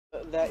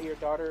that your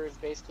daughter is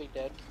basically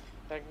dead,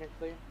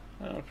 technically?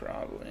 Oh,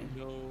 probably.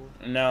 No.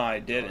 No, I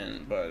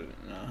didn't, but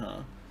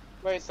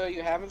Wait, so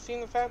you haven't seen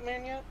the Fat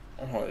Man yet?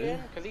 What?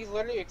 Again? Because he's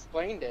literally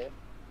explained it.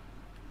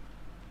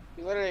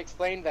 He literally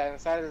explained that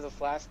inside of the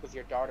flask was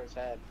your daughter's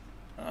head.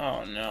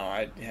 Oh no,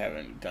 I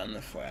haven't done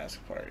the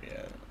flask part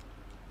yet.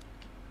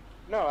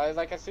 No, I was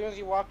like, as soon as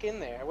you walk in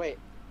there. Wait,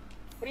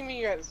 what do you mean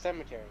you're at the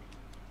cemetery?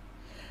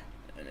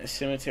 In a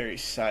cemetery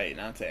site,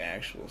 not the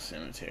actual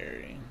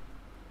cemetery.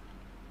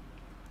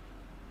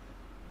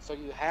 So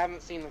you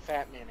haven't seen the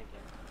Fat Man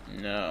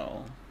again?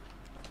 No.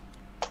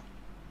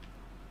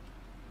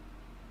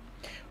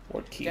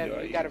 What key do I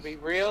use? You gotta be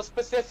real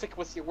specific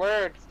with your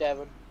words,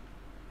 Devin.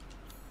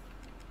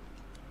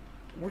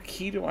 What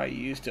key do I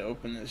use to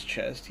open this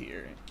chest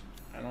here?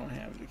 I don't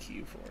have the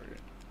key for it.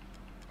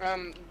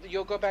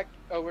 You'll go back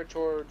over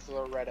towards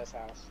Loretta's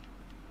house.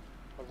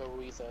 Or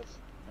Louisa's.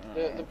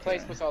 Oh, The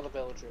place with all the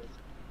villagers.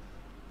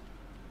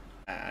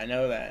 I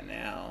know that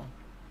now.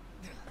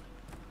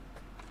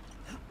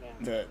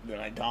 Yeah.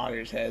 My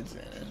daughter's head's in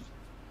it.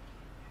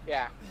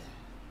 Yeah.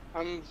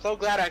 I'm so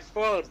glad I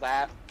spoiled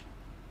that.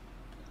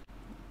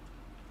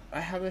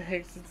 How the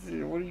heck?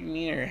 What do you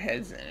mean her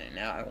head's in it?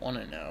 Now I want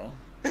to know.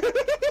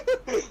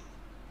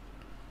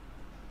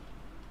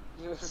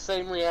 It's the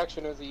same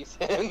reaction as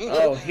Ethan.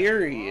 Oh,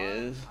 here he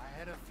is. I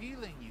had a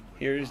feeling you would.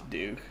 Here's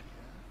Duke.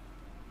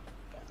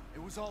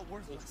 It was all He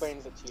worthless.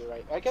 explains it to you,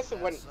 right? I guess it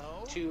wasn't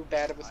too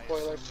bad of a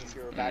spoiler since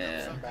you were back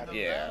in some bad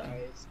yeah.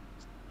 ways.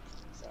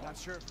 So. Not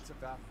sure if it's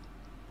about,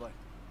 but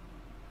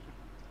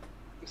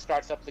He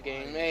starts up the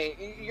game.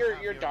 Hey,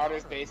 your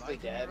daughter's basically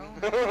dead.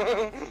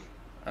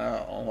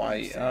 Oh,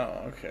 why?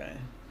 Oh, okay.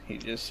 He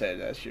just said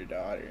that's your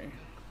daughter.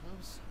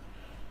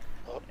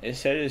 It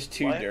said it's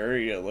too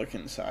dirty to look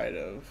inside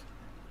of,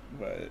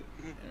 but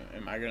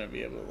am I gonna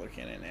be able to look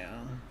in it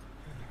now?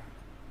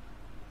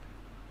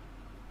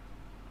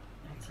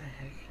 What the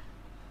heck?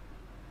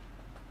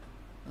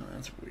 Oh,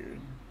 that's weird.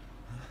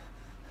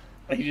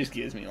 He just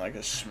gives me like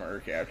a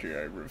smirk after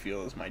I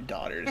reveal it's my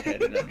daughter's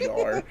head in a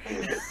jar.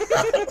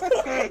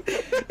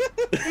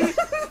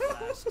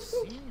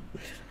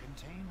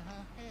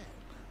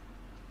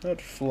 That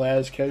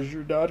flask has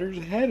your daughter's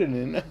head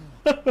in it.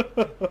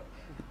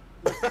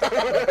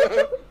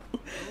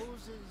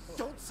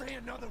 don't say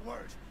another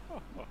word.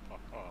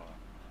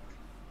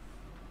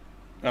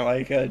 I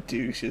like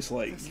Duke's just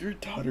like, your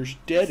daughter's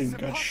dead and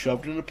got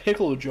shoved in a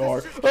pickle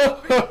jar.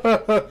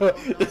 The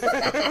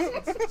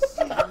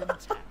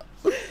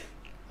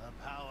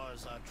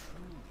powers are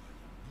true.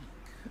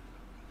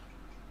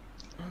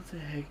 What the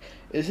heck?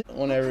 Is it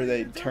whenever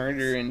they turned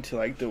her into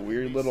like the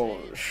weird little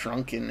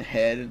shrunken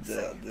head,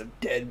 the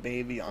dead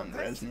baby on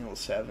Resident Evil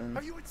 7?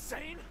 Are you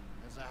insane?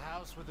 There's a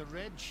house with a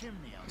red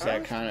chimney on Is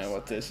that kind of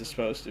what this is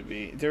supposed to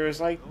be? There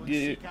was like,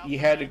 you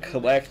had to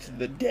collect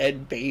the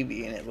dead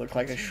baby and it looked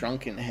like a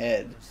shrunken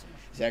head.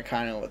 Is that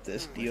kind of what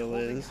this deal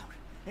is?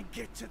 And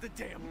get to the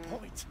damn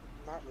point.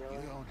 Not really.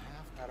 You don't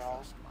have to At all.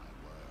 trust my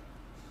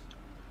words.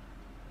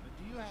 But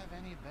do you have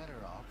any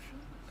better option?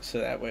 So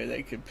that way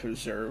they could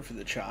preserve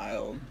the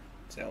child.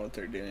 Is that what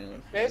they're doing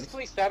with this?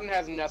 Basically, 7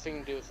 has nothing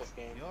to do with this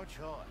game. Your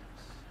choice.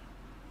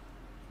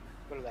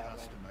 Put it that way.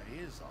 Customer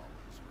is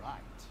always right.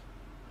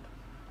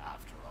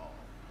 After all.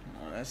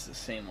 Oh, that's the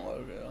same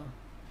logo.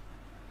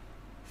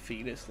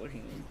 Fetus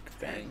looking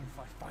thing. If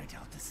I find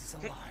out this is a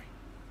lie.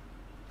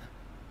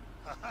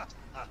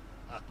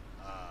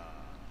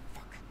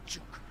 Fucking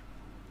Joker.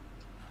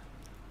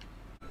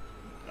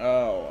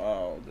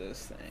 Oh,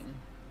 this thing.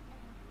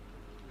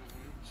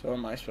 So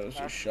am I supposed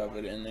to shove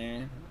it in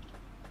there?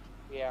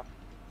 Yeah.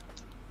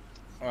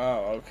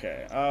 Oh,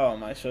 okay. Oh,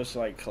 am I supposed to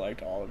like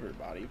collect all of her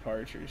body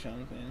parts or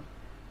something?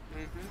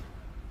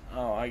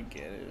 Oh, I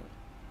get it.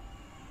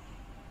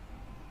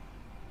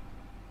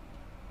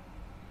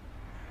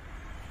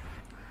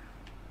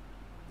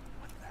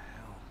 What the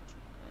hell?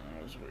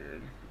 That was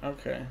weird.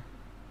 Okay.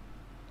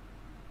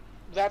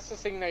 That's the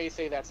thing that you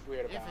say that's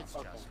weird If about. it's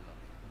Okay. just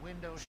looking,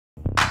 windows